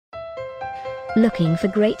Looking for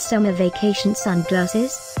great summer vacation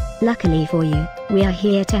sunglasses? Luckily for you, we are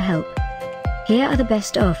here to help. Here are the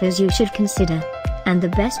best offers you should consider. And the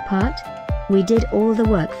best part? We did all the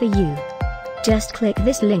work for you. Just click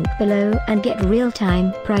this link below and get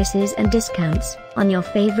real-time prices and discounts on your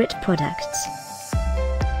favorite products.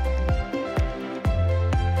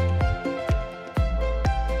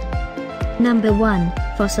 Number 1,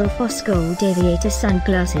 Fossil Gold Aviator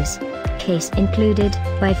Sunglasses. Case included,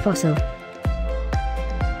 by Fossil.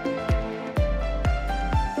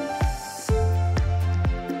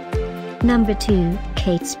 Number 2,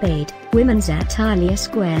 Kate Spade, Women's Atalia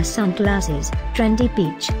Square Sunglasses, Trendy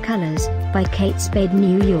Beach Colors, by Kate Spade,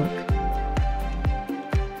 New York.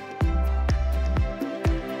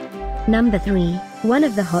 Number 3, one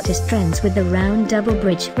of the hottest trends with the round double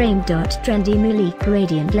bridge frame. Trendy Malik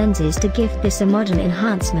Radiant Lenses to give this a modern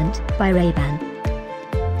enhancement, by Ray-Ban.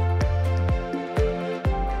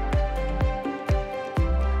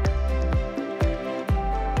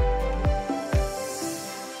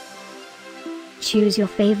 Choose your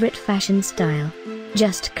favorite fashion style.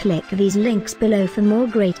 Just click these links below for more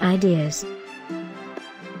great ideas.